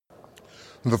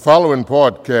The following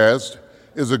podcast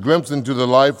is a glimpse into the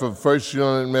life of First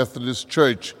United Methodist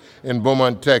Church in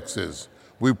Beaumont, Texas.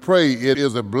 We pray it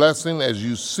is a blessing as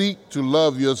you seek to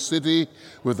love your city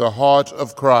with the heart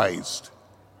of Christ.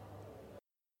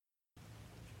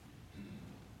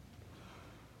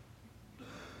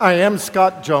 I am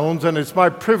Scott Jones, and it's my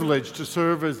privilege to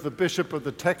serve as the Bishop of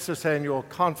the Texas Annual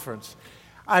Conference.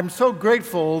 I'm so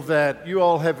grateful that you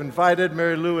all have invited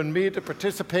Mary Lou and me to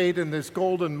participate in this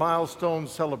golden milestone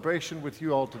celebration with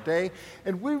you all today.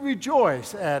 And we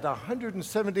rejoice at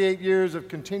 178 years of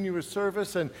continuous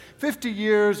service and 50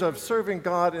 years of serving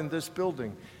God in this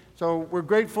building. So we're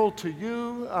grateful to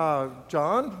you,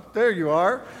 John, there you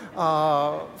are,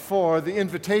 for the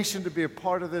invitation to be a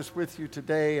part of this with you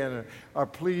today, and are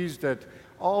pleased at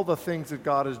all the things that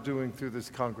God is doing through this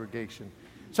congregation.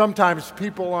 Sometimes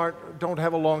people don't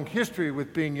have a long history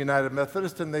with being United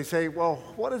Methodist, and they say, well,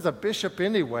 what is a bishop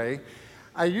anyway?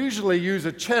 I usually use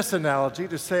a chess analogy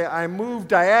to say I move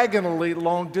diagonally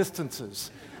long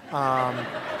distances. The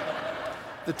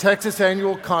Texas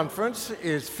Annual Conference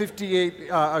is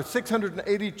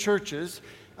 680 churches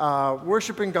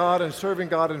worshiping God and serving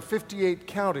God in 58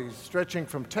 counties, stretching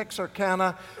from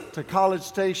Texarkana to College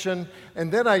Station.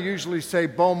 And then I usually say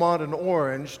Beaumont and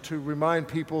Orange to remind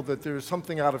people that there's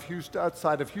something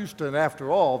outside of Houston,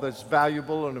 after all, that's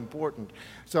valuable and important.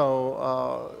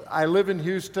 So I live in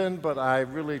Houston, but I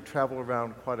really travel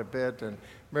around quite a bit. And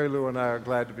Mary Lou and I are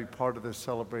glad to be part of this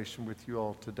celebration with you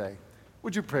all today.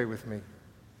 Would you pray with me?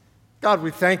 God, we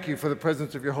thank you for the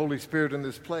presence of your Holy Spirit in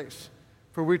this place,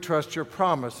 for we trust your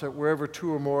promise that wherever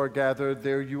two or more are gathered,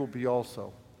 there you will be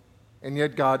also. And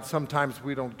yet, God, sometimes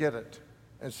we don't get it.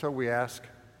 And so we ask,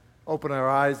 open our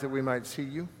eyes that we might see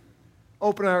you,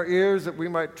 open our ears that we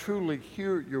might truly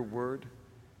hear your word,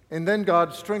 and then,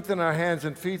 God, strengthen our hands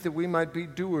and feet that we might be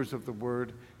doers of the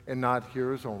word and not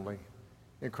hearers only.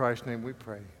 In Christ's name we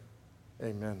pray.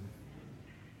 Amen.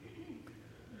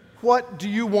 What do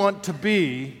you want to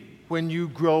be when you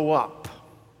grow up?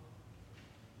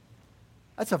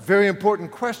 That's a very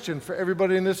important question for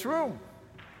everybody in this room.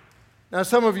 Now,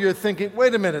 some of you are thinking,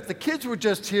 wait a minute, the kids were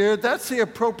just here. That's the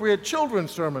appropriate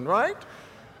children's sermon, right?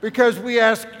 Because we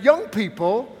ask young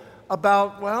people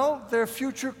about, well, their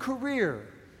future career.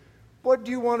 What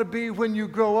do you want to be when you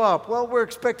grow up? Well, we're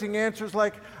expecting answers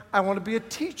like, I want to be a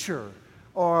teacher,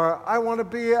 or I want to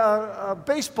be a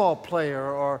baseball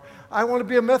player, or I want to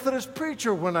be a Methodist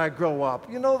preacher when I grow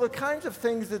up. You know, the kinds of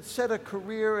things that set a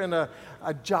career and a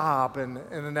job and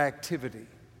an activity.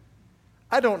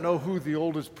 I don't know who the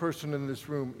oldest person in this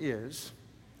room is,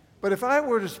 but if I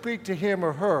were to speak to him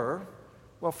or her,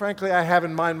 well, frankly, I have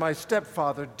in mind my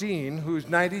stepfather, Dean, who's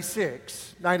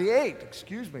 98.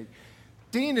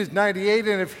 Dean is 98,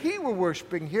 and if he were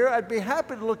worshiping here, I'd be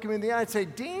happy to look him in the eye and say,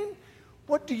 Dean,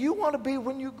 what do you want to be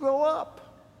when you grow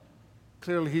up?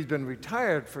 Clearly, he's been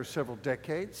retired for several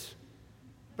decades.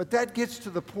 But that gets to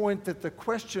the point that the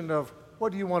question of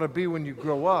what do you want to be when you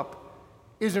grow up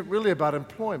isn't really about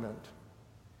employment.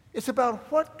 It's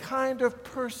about what kind of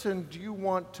person do you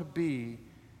want to be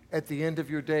at the end of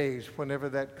your days, whenever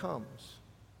that comes.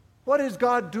 What is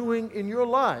God doing in your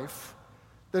life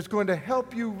that's going to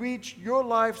help you reach your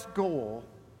life's goal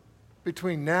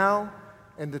between now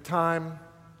and the time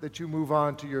that you move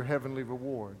on to your heavenly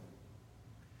reward?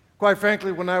 Quite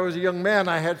frankly, when I was a young man,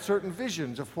 I had certain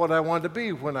visions of what I wanted to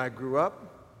be when I grew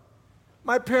up.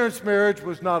 My parents' marriage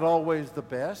was not always the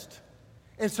best,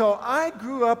 and so I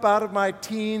grew up out of my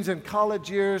teens and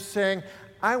college years saying,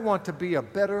 I want to be a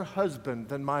better husband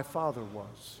than my father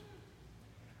was.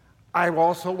 I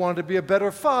also wanted to be a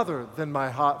better father than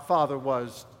my father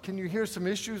was. Can you hear some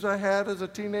issues I had as a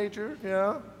teenager?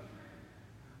 Yeah.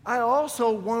 I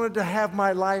also wanted to have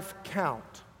my life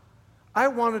count. I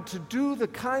wanted to do the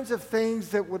kinds of things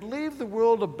that would leave the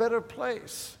world a better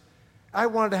place. I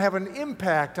wanted to have an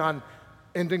impact on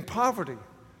ending poverty,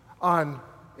 on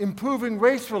improving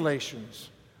race relations,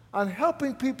 on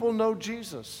helping people know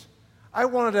Jesus. I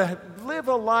wanted to live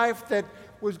a life that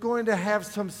was going to have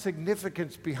some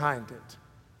significance behind it.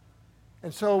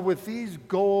 And so with these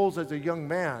goals as a young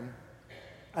man,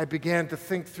 I began to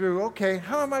think through, okay,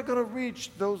 how am I going to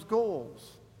reach those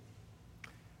goals?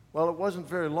 Well, it wasn't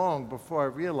very long before I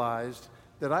realized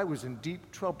that I was in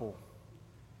deep trouble.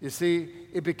 You see,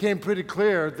 it became pretty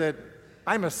clear that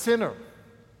I'm a sinner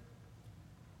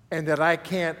and that I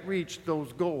can't reach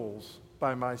those goals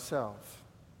by myself.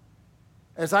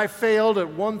 As I failed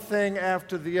at one thing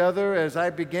after the other, as I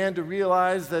began to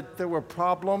realize that there were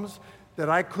problems, that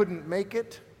I couldn't make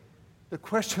it, the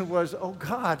question was, oh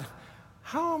God,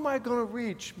 how am I going to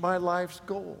reach my life's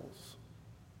goals?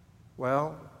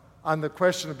 Well, on the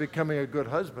question of becoming a good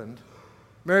husband,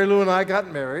 Mary Lou and I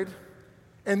got married,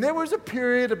 and there was a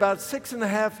period about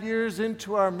 6.5 years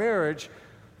into our marriage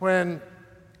when,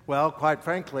 well, quite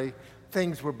frankly,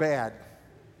 things were bad.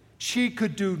 She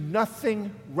could do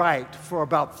nothing right for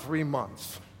about 3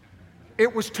 months.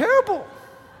 It was terrible.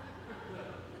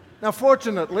 Now,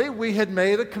 fortunately, we had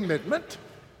made a commitment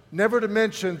never to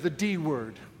mention the D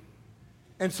word.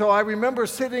 And so I remember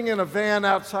sitting in a van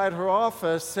outside her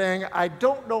office saying, I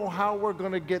don't know how we're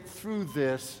going to get through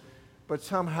this, but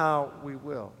somehow we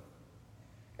will.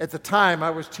 At the time,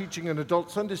 I was teaching an adult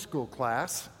Sunday school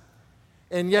class,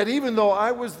 and yet even though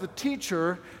I was the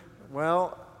teacher,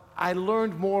 well, I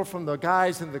learned more from the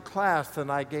guys in the class than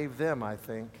I gave them, I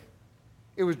think.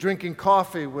 It was drinking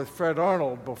coffee with Fred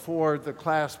Arnold before the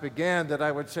class began that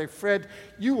I would say, Fred,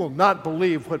 you will not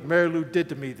believe what Mary Lou did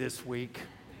to me this week.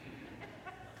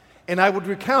 And I would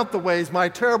recount the ways my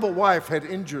terrible wife had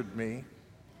injured me.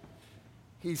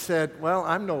 He said, well,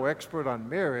 I'm no expert on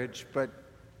marriage, but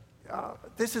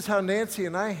this is how Nancy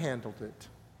and I handled it.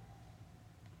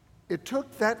 It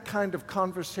took that kind of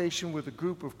conversation with a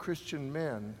group of Christian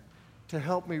men to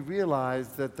help me realize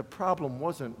that the problem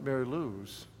wasn't Mary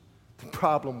Lou's. The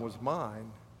problem was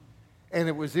mine. And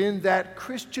it was in that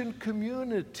Christian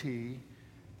community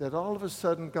that all of a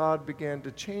sudden God began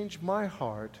to change my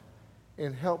heart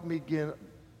and help me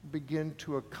begin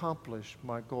to accomplish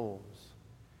my goals.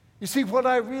 You see, what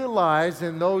I realized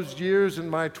in those years in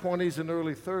my 20s and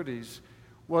early 30s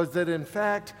was that, in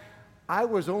fact, I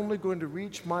was only going to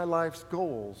reach my life's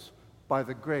goals by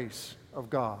the grace of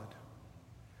God.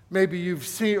 Maybe you've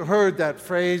heard that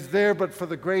phrase, there but for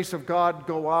the grace of God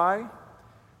go I.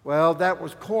 Well, that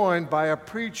was coined by a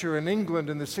preacher in England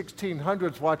in the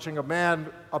 1600s watching a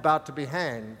man about to be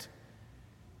hanged.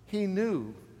 He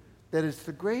knew that it's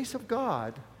the grace of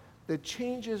God that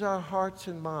changes our hearts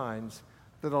and minds,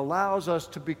 that allows us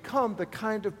to become the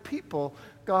kind of people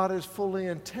God has fully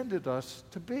intended us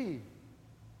to be.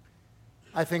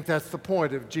 I think that's the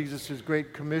point of Jesus'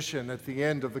 Great Commission at the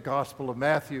end of the Gospel of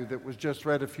Matthew that was just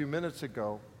read a few minutes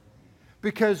ago.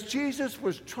 Because Jesus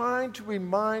was trying to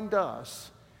remind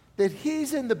us that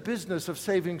He's in the business of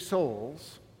saving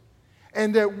souls,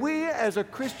 and that we as a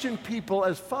Christian people,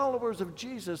 as followers of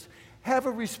Jesus, have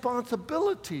a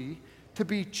responsibility to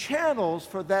be channels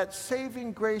for that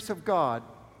saving grace of God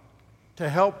to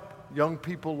help young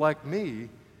people like me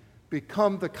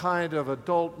become the kind of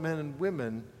adult men and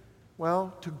women,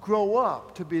 well, to grow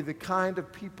up to be the kind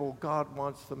of people God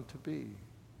wants them to be.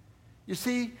 You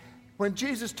see, when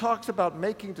Jesus talks about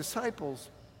making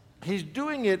disciples, He's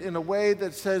doing it in a way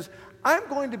that says, I'm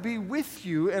going to be with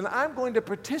you and I'm going to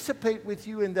participate with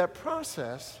you in that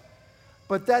process,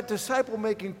 but that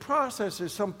disciple-making process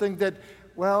is something that,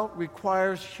 well,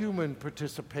 requires human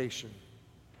participation.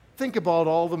 Think about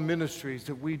all the ministries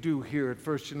that we do here at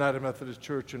First United Methodist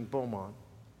Church in Beaumont.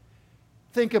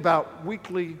 Think about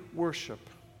weekly worship.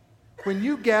 When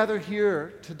you gather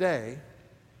here today,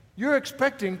 you're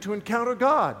expecting to encounter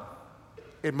God.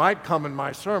 It might come in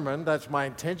my sermon, that's my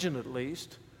intention at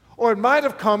least, or it might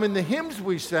have come in the hymns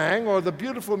we sang, or the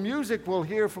beautiful music we'll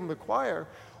hear from the choir,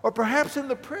 or perhaps in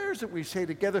the prayers that we say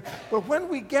together. But when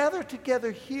we gather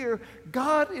together here,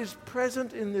 God is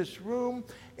present in this room,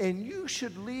 and you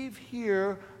should leave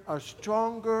here a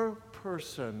stronger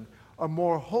person, a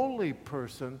more holy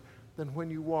person than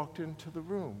when you walked into the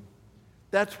room.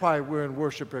 That's why we're in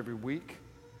worship every week.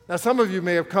 Now, some of you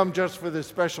may have come just for this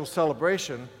special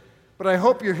celebration, but I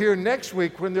hope you're here next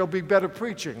week when there'll be better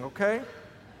preaching, okay?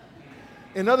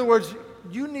 In other words,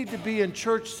 you need to be in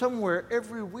church somewhere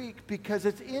every week, because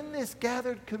it's in this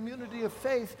gathered community of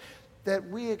faith that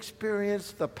we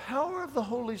experience the power of the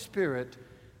Holy Spirit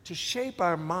to shape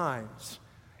our minds.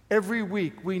 Every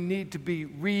week we need to be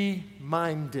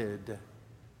reminded,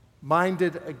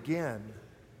 minded again,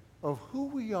 of who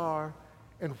we are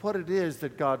and what it is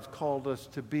that God's called us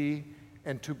to be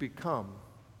and to become.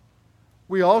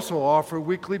 We also offer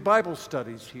weekly Bible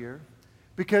studies here,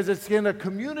 because it's in a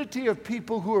community of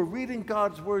people who are reading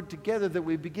God's Word together that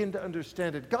we begin to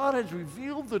understand it. God has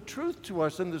revealed the truth to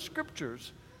us in the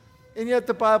Scriptures, and yet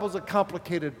the Bible's a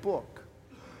complicated book.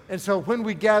 And so when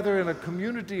we gather in a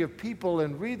community of people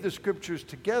and read the Scriptures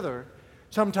together,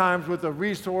 sometimes with a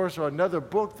resource or another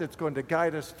book that's going to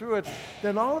guide us through it,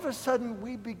 then all of a sudden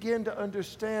we begin to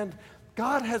understand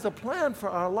God has a plan for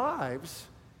our lives,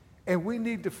 and we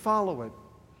need to follow it.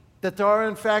 That there are,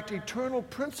 in fact, eternal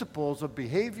principles of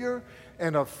behavior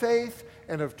and of faith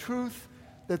and of truth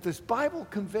that this Bible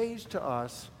conveys to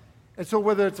us. And so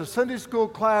whether it's a Sunday school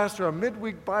class or a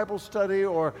midweek Bible study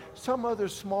or some other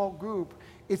small group,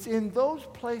 it's in those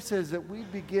places that we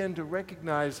begin to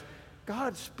recognize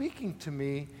God's speaking to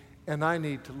me and I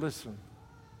need to listen.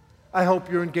 I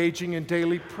hope you're engaging in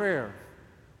daily prayer,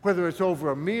 whether it's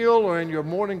over a meal or in your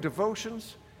morning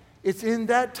devotions. It's in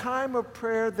that time of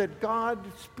prayer that God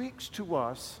speaks to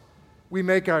us. We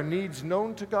make our needs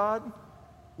known to God.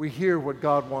 We hear what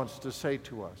God wants to say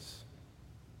to us.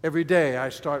 Every day I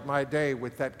start my day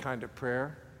with that kind of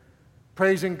prayer,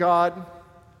 praising God,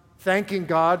 thanking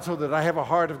God so that I have a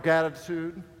heart of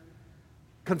gratitude,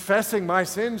 confessing my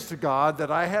sins to God,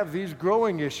 that I have these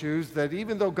growing issues, that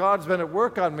even though God's been at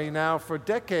work on me now for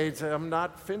decades, I'm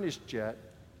not finished yet.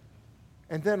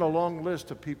 And then a long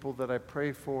list of people that I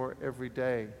pray for every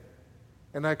day.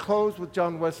 And I close with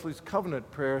John Wesley's covenant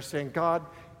prayer saying, God,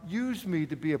 use me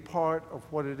to be a part of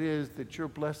what it is that you're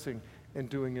blessing and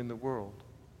doing in the world.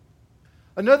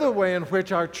 Another way in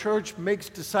which our church makes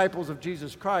disciples of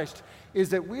Jesus Christ is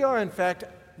that we are, in fact,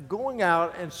 going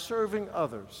out and serving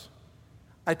others.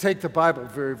 I take the Bible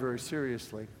very, very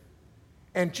seriously.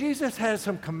 And Jesus has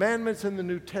some commandments in the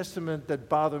New Testament that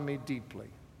bother me deeply.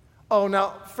 Oh,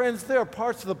 now, friends, there are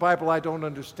parts of the Bible I don't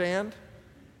understand.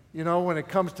 You know, when it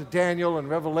comes to Daniel and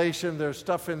Revelation, there's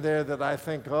stuff in there that I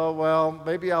think, oh, well,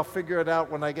 maybe I'll figure it out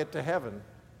when I get to heaven.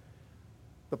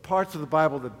 The parts of the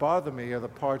Bible that bother me are the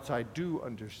parts I do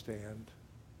understand,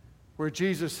 where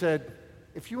Jesus said,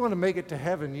 if you want to make it to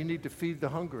heaven, you need to feed the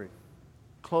hungry,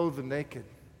 clothe the naked,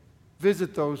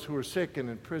 visit those who are sick and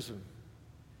in prison.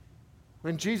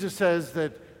 When Jesus says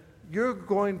that you're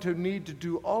going to need to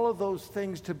do all of those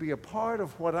things to be a part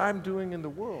of what I'm doing in the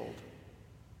world,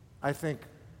 I think,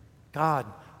 God,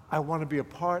 I want to be a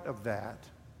part of that.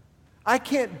 I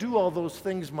can't do all those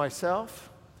things myself,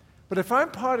 but if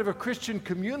I'm part of a Christian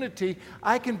community,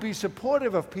 I can be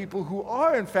supportive of people who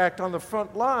are, in fact, on the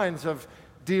front lines of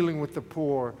dealing with the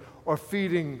poor, or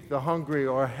feeding the hungry,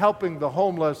 or helping the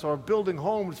homeless, or building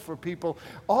homes for people.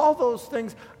 All those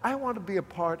things, I want to be a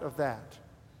part of that.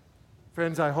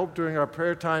 Friends, I hope during our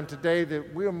prayer time today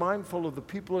that we're mindful of the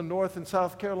people in North and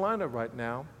South Carolina right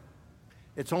now.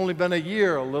 It's only been a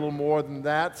year, a little more than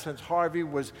that, since Harvey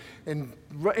was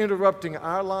interrupting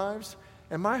our lives.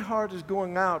 And my heart is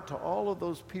going out to all of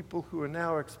those people who are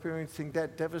now experiencing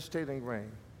that devastating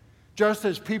rain. Just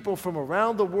as people from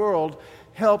around the world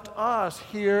helped us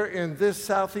here in this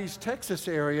southeast Texas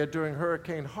area during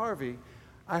Hurricane Harvey,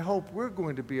 I hope we're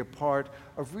going to be a part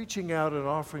of reaching out and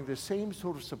offering the same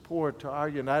sort of support to our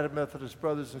United Methodist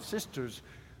brothers and sisters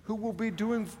who will be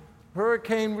doing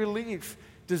hurricane relief,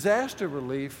 disaster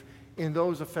relief in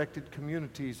those affected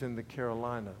communities in the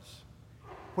Carolinas.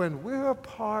 When we're a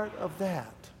part of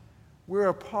that, we're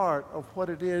a part of what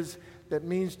it is that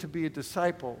means to be a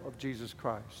disciple of Jesus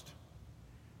Christ.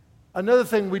 Another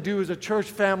thing we do as a church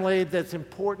family that's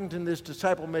important in this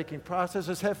disciple-making process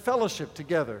is have fellowship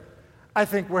together. I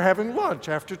think we're having lunch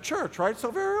after church, right,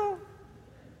 Silverio?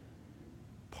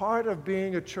 Part of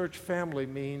being a church family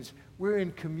means we're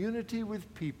in community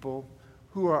with people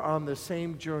who are on the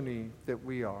same journey that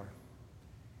we are.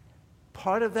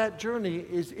 Part of that journey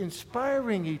is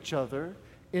inspiring each other,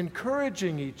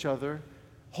 encouraging each other,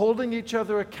 holding each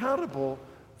other accountable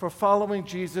for following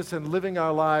Jesus and living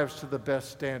our lives to the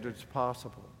best standards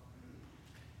possible.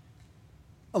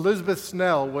 Elizabeth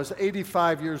Snell was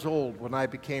 85 years old when I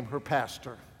became her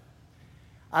pastor.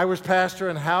 I was pastor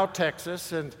in Howe,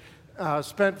 Texas, and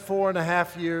spent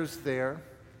 4.5 years there.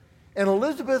 And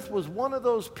Elizabeth was one of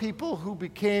those people who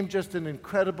became just an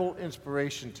incredible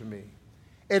inspiration to me.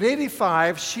 At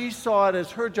 85, she saw it as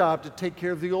her job to take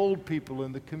care of the old people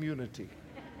in the community.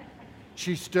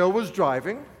 She still was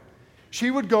driving.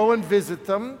 She would go and visit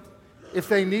them. If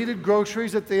they needed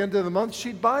groceries at the end of the month,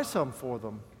 she'd buy some for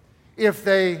them. If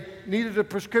they needed a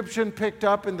prescription picked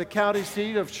up in the county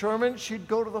seat of Sherman, she'd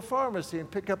go to the pharmacy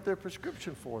and pick up their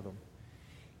prescription for them.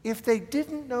 If they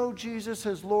didn't know Jesus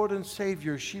as Lord and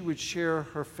Savior, she would share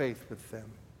her faith with them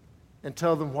and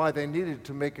tell them why they needed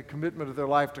to make a commitment of their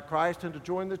life to Christ and to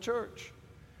join the church.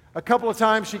 A couple of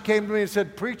times she came to me and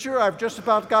said, "Preacher, I've just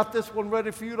about got this one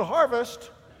ready for you to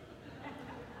harvest."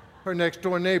 Her next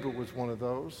door neighbor was one of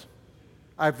those.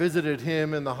 I visited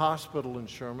him in the hospital in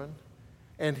Sherman,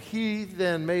 and he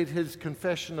then made his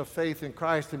confession of faith in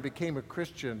Christ and became a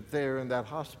Christian there in that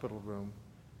hospital room.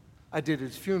 I did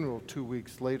his funeral 2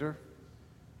 weeks later.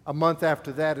 A month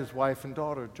after that, his wife and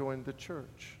daughter joined the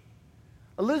church.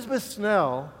 Elizabeth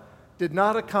Snell did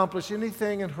not accomplish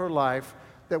anything in her life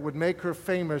that would make her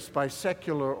famous by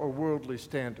secular or worldly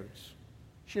standards.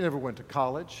 She never went to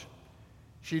college.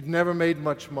 She'd never made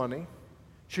much money.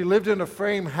 She lived in a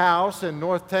frame house in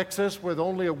North Texas with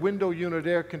only a window unit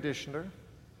air conditioner.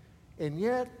 And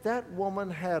yet, that woman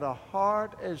had a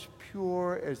heart as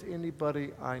pure as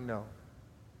anybody I know.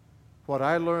 What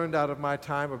I learned out of my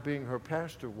time of being her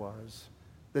pastor was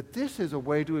that this is a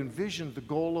way to envision the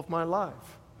goal of my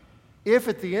life. If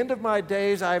at the end of my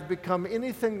days I've become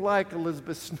anything like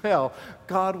Elizabeth Snell,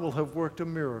 God will have worked a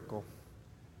miracle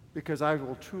because I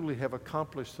will truly have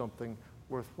accomplished something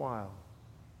worthwhile.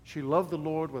 She loved the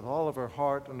Lord with all of her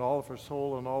heart and all of her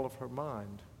soul and all of her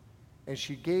mind. And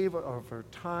she gave of her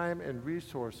time and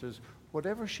resources.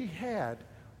 Whatever she had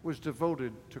was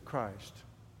devoted to Christ.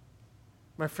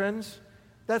 My friends,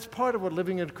 that's part of what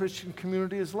living in a Christian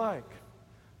community is like.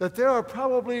 That there are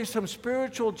probably some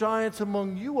spiritual giants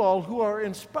among you all who are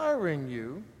inspiring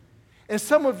you, and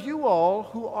some of you all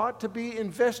who ought to be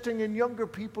investing in younger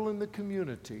people in the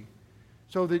community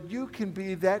so that you can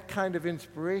be that kind of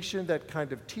inspiration, that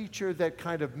kind of teacher, that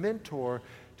kind of mentor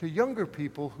to younger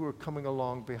people who are coming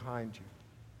along behind you.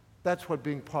 That's what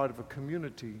being part of a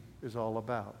community is all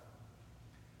about.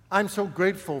 I'm so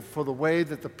grateful for the way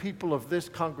that the people of this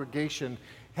congregation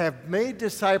have made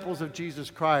disciples of Jesus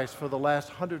Christ for the last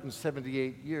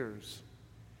 178 years.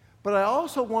 But I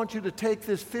also want you to take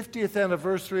this 50th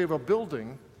anniversary of a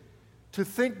building to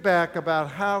think back about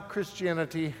how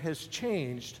Christianity has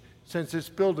changed since this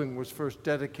building was first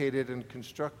dedicated and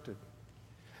constructed.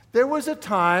 There was a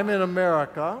time in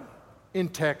America, in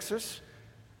Texas,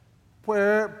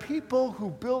 where people who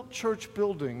built church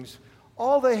buildings,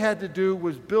 all they had to do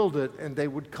was build it and they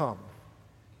would come.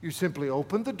 You simply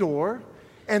opened the door,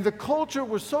 and the culture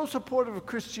was so supportive of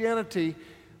Christianity,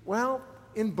 well,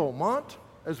 in Beaumont,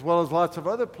 as well as lots of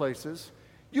other places,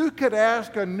 you could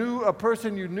ask a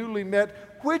person you newly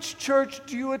met, which church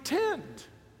do you attend?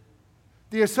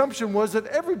 The assumption was that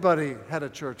everybody had a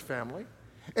church family.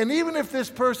 And even if this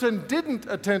person didn't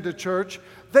attend a church,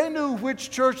 they knew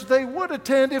which church they would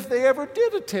attend if they ever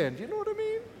did attend. You know what I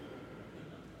mean?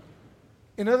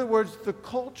 In other words, the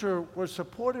culture was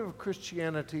supportive of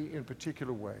Christianity in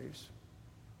particular ways.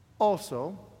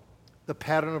 Also, the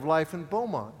pattern of life in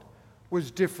Beaumont was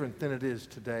different than it is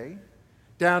today.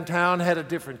 Downtown had a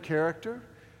different character.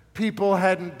 People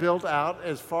hadn't built out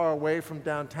as far away from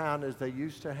downtown as they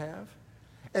used to have.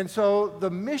 And so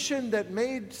the mission that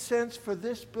made sense for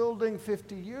this building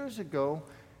 50 years ago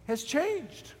has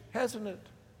changed, hasn't it?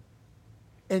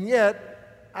 And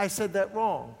yet, I said that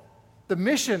wrong. The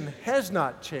mission has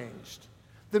not changed.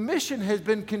 The mission has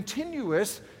been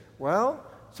continuous, well,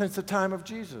 since the time of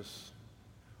Jesus.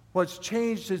 What's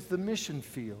changed is the mission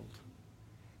field.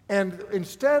 And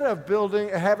instead of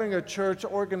having a church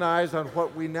organized on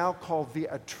what we now call the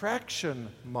attraction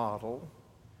model,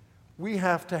 we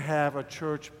have to have a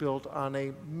church built on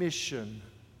a mission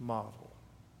model.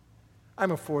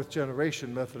 I'm a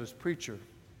fourth-generation Methodist preacher,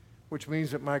 which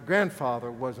means that my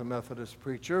grandfather was a Methodist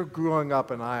preacher growing up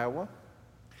in Iowa.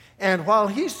 And while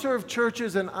he served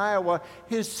churches in Iowa,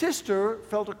 his sister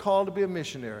felt a call to be a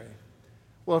missionary.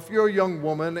 Well, if you're a young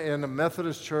woman in a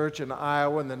Methodist church in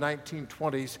Iowa in the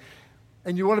 1920s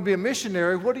and you want to be a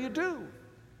missionary, what do?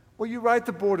 Well, you write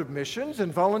the Board of Missions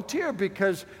and volunteer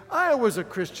because Iowa's a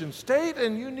Christian state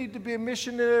and you need to be a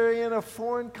missionary in a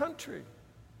foreign country.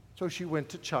 So she went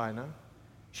to China.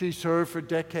 She served for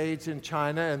decades in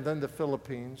China and then the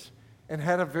Philippines and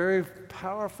had a very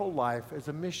powerful life as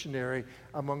a missionary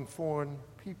among foreign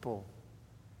people.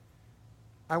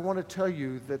 I want to tell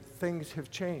you that things have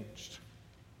changed.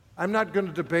 I'm not going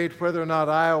to debate whether or not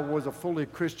Iowa was a fully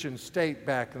Christian state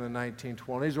back in the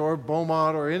 1920s, or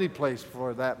Beaumont, or any place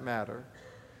for that matter.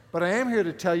 But I am here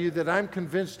to tell you that I'm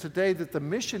convinced today that the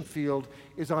mission field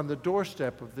is on the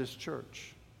doorstep of this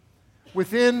church.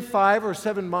 Within 5 or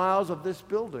 7 miles of this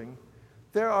building,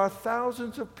 there are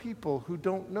thousands of people who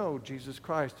don't know Jesus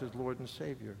Christ as Lord and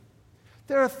Savior.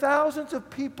 There are thousands of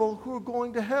people who are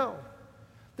going to hell.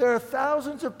 There are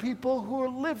thousands of people who are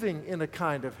living in a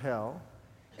kind of hell.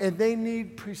 And they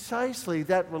need precisely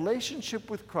that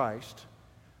relationship with Christ,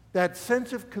 that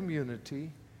sense of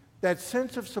community, that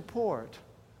sense of support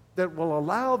that will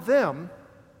allow them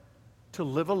to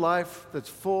live a life that's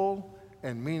full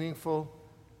and meaningful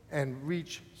and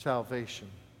reach salvation.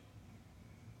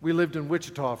 We lived in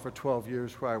Wichita for 12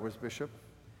 years where I was bishop.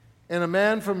 And a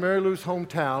man from Mary Lou's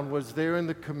hometown was there in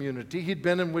the community. He'd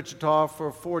been in Wichita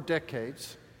for 4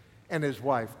 decades, and his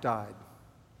wife died.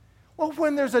 Well,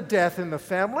 when there's a death in the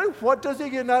family, what does a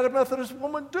United Methodist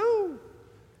woman do?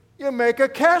 You make a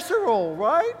casserole,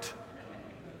 right?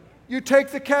 You take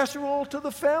the casserole to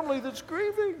the family that's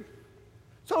grieving.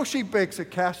 So she bakes a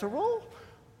casserole,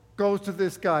 goes to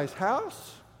this guy's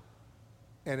house,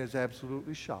 and is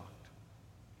absolutely shocked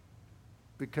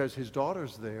because his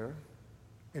daughter's there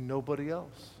and nobody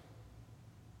else.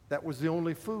 That was the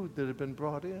only food that had been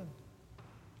brought in.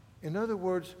 In other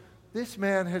words, this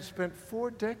man had spent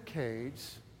 4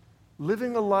 decades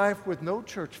living a life with no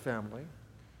church family,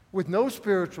 with no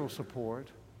spiritual support,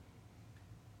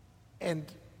 and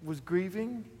was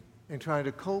grieving and trying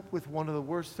to cope with one of the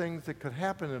worst things that could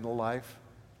happen in a life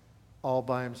all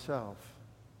by himself.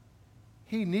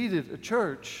 He needed a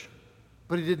church,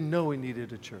 but he didn't know he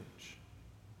needed a church.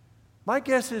 My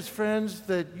guess is, friends,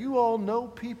 that you all know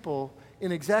people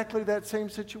in exactly that same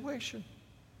situation.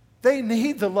 They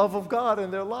need the love of God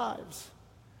in their lives.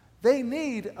 They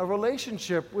need a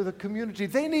relationship with a community.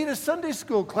 They need a Sunday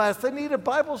school class. They need a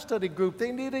Bible study group.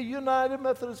 They need a United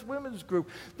Methodist Women's group.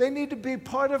 They need to be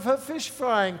part of a fish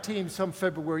frying team some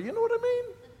February. You know what I mean?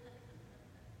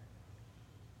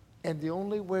 And the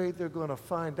only way they're going to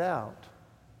find out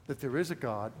that there is a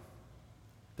God,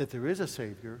 that there is a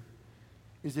Savior,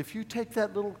 is if you take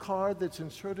that little card that's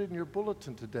inserted in your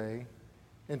bulletin today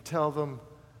and tell them,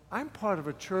 I'm part of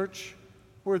a church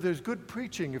where there's good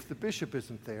preaching if the bishop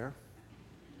isn't there.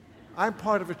 I'm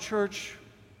part of a church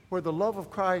where the love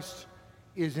of Christ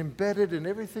is embedded in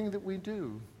everything that we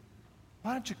do.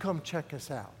 Why don't you come check us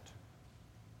out?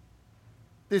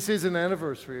 This is an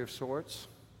anniversary of sorts.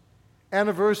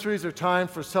 Anniversaries are time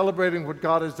for celebrating what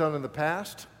God has done in the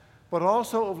past, but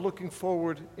also of looking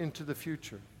forward into the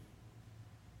future.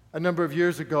 A number of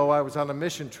years ago, I was on a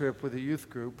mission trip with a youth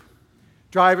group,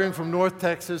 driving from North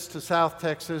Texas to South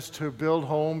Texas to build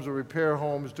homes or repair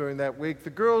homes during that week. The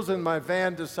girls in my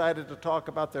van decided to talk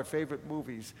about their favorite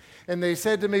movies. And they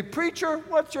said to me, "Preacher,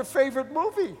 what's your favorite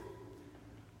movie?"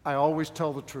 I always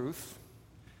tell the truth.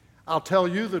 I'll tell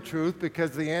you the truth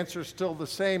because the answer's still the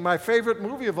same. My favorite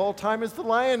movie of all time is The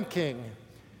Lion King.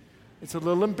 It's a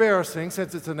little embarrassing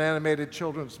since it's an animated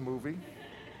children's movie.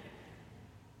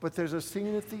 But there's a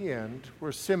scene at the end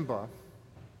where Simba,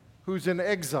 who's in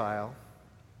exile,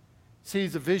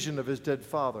 sees a vision of his dead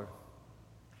father.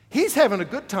 He's having a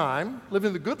good time,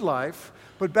 living the good life,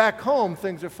 but back home,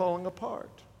 things are falling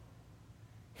apart.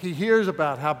 He hears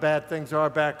about how bad things are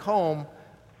back home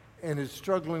and is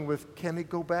struggling with, can he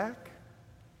go back?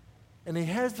 And he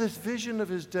has this vision of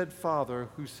his dead father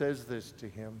who says this to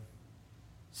him,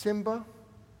 Simba,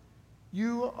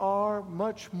 you are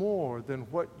much more than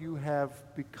what you have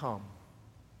become.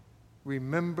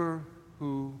 Remember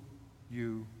who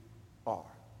you are.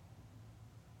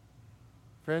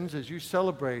 Friends, as you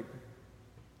celebrate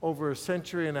over a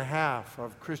century and a half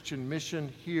of Christian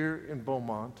mission here in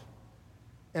Beaumont,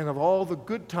 and of all the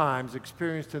good times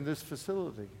experienced in this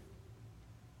facility,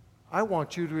 I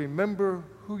want you to remember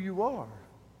who you are,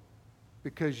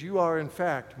 because you are, in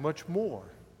fact, much more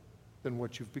than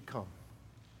what you've become.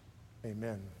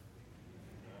 Amen.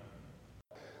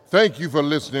 Thank you for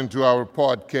listening to our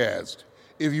podcast.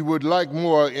 If you would like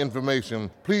more information,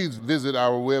 please visit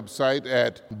our website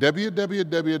at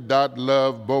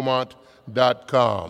www.lovebeaumont.com.